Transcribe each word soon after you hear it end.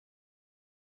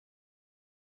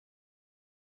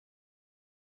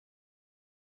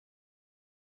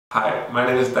Hi, my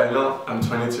name is Daniel. I'm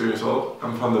 22 years old.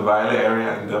 I'm from the Vælge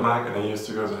area in Denmark and I used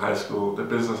to go to high school, the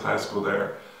business high school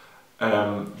there.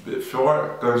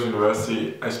 Before going to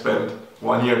university, I spent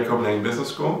 1 year at Copenhagen Business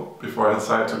School before I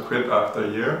decided to quit after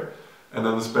a year, and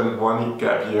then I spent 1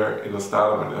 gap year in a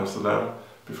startup in Amsterdam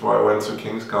before I went to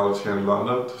King's College here in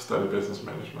London to study business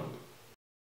management.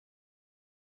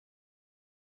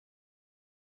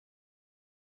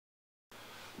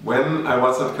 When I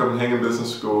was at Copenhagen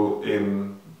Business School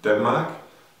in Denmark,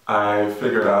 I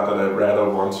figured out that I'd rather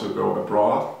want to go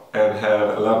abroad and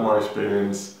have a lot more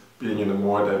experience being in a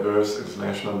more diverse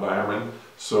international environment.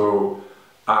 So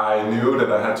I knew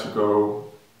that I had to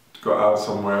go out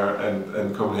somewhere,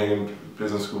 and Copenhagen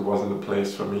Business School wasn't the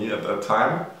place for me at that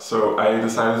time. So I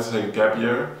decided to take a gap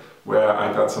year where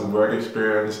I got some work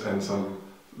experience and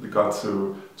got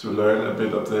to learn a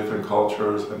bit of different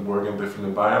cultures and work in different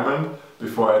environments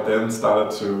before I then started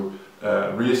to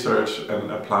research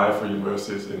and apply for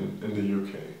universities in the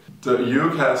UK. The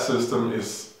UCAS system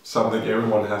is something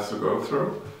everyone has to go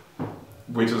through,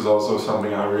 which is also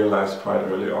something I realized quite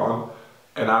early on.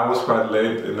 And I was quite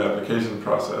late in the application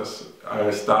process.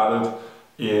 I started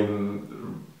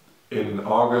in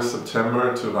August,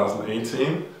 September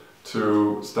 2018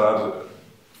 to start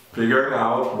figuring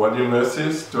out what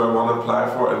universities do I want to apply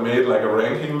for, and made like a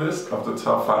ranking list of the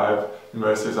top 5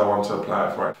 universities I want to apply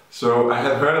for. So I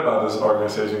had heard about this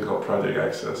organization called Project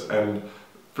Access, and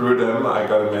through them I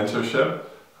got a mentorship,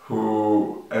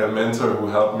 a mentor who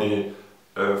helped me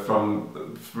from the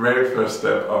very first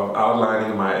step of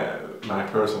outlining my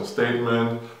personal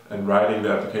statement and writing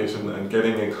the application and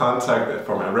getting in contact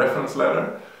for my reference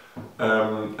letter,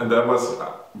 and that was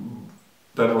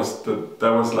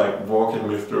like walking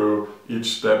me through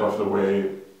each step of the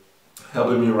way,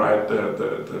 helping me write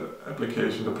the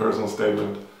application, the personal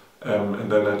statement, and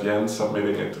then at the end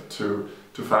submitting it to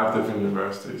 5 different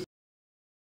universities.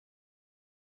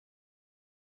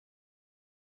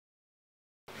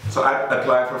 So I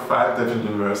applied for 5 different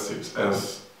universities,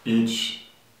 as each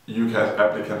UCAS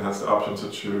applicant has the option to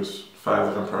choose 5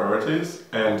 different priorities,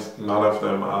 and none of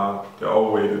them they're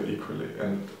all weighted equally,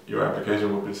 and your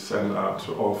application will be sent out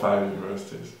to all 5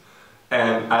 universities.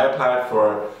 And I applied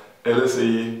for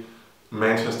LSE,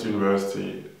 Manchester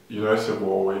University, University of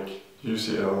Warwick,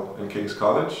 UCL and King's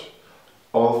College,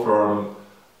 all from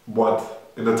what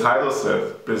in the title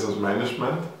said business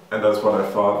management, and that's what I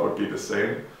thought would be the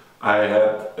same. I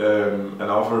had an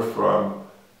offer from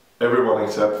everyone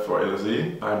except for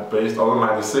LSE. I based all of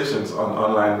my decisions on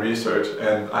online research,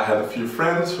 and I had a few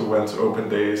friends who went to open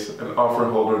days and offer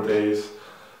holder days,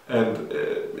 and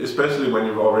especially when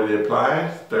you've already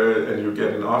applied there and you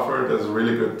get an offer, there's a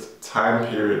really good time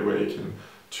period where you can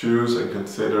choose and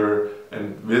consider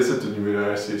and visit the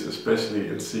universities especially,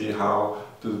 and see how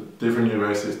the different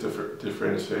universities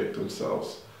differentiate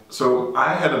themselves. So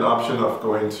I had an option of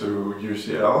going to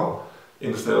UCL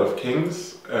instead of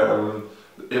King's.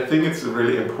 I think it's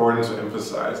really important to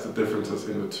emphasize the differences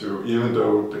in the two, even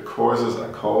though the courses are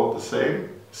called the same,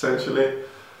 essentially.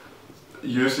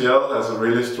 UCL has a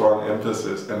really strong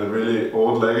emphasis and a really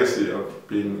old legacy of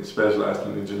being specialized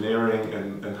in engineering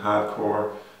and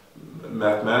hardcore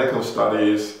mathematical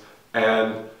studies,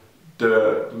 and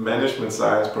the management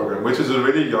science program, which is a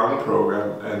really young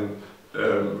program and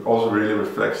also really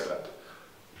reflects that.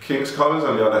 King's College,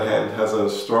 on the other hand, has a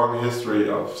strong history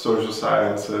of social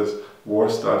sciences, war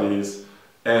studies,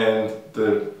 and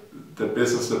the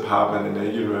business department in a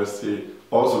university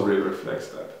also really reflects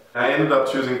that. I ended up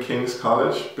choosing King's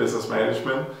College Business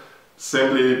Management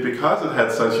simply because it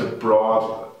had such a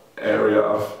broad area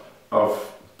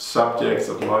of subjects,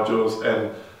 of modules,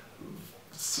 and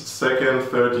second,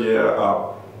 third year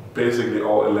are basically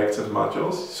all elective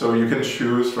modules. So you can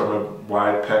choose from a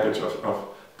wide package of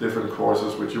different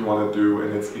courses which you want to do,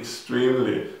 and it's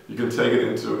extremely, you can take it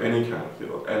into any kind of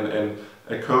field. And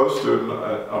a co-student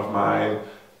of mine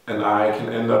and I can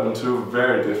end up in 2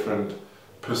 very different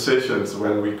positions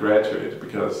when we graduate,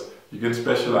 because you can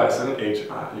specialize in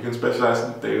HR, you can specialize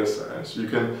in data science, you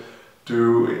can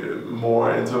do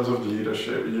more in terms of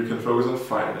leadership, you can focus on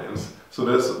finance. So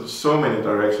there's so many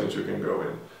directions you can go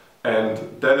in, and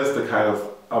that is the kind of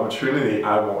opportunity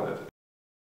I wanted.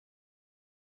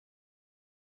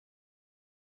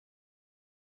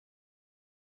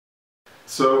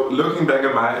 So looking back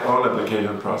at my own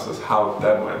application process, how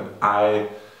that went,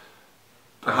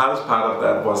 the hardest part of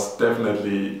that was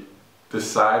definitely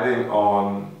deciding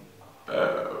on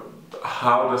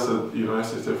how does the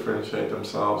universities differentiate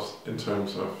themselves in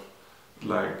terms of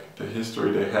like the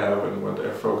history they have and what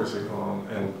they're focusing on,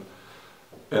 and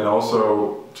and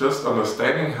also just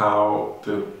understanding how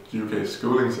the UK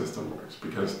schooling system works,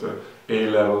 because the A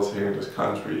levels here in this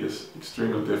country is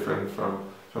extremely different from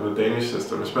the Danish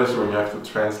system, especially when you have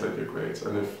to translate your grades.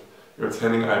 And if you're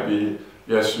attending IB,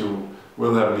 yes, you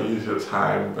will have an easier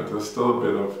time, but there's still a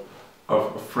bit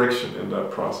of friction in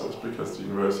that process because the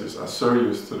universities are so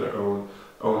used to their own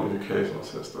educational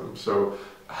system. So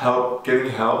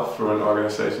getting help through an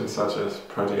organization such as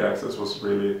Project Access was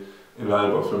really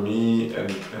invaluable for me, and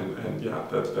yeah,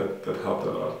 that helped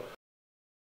a lot.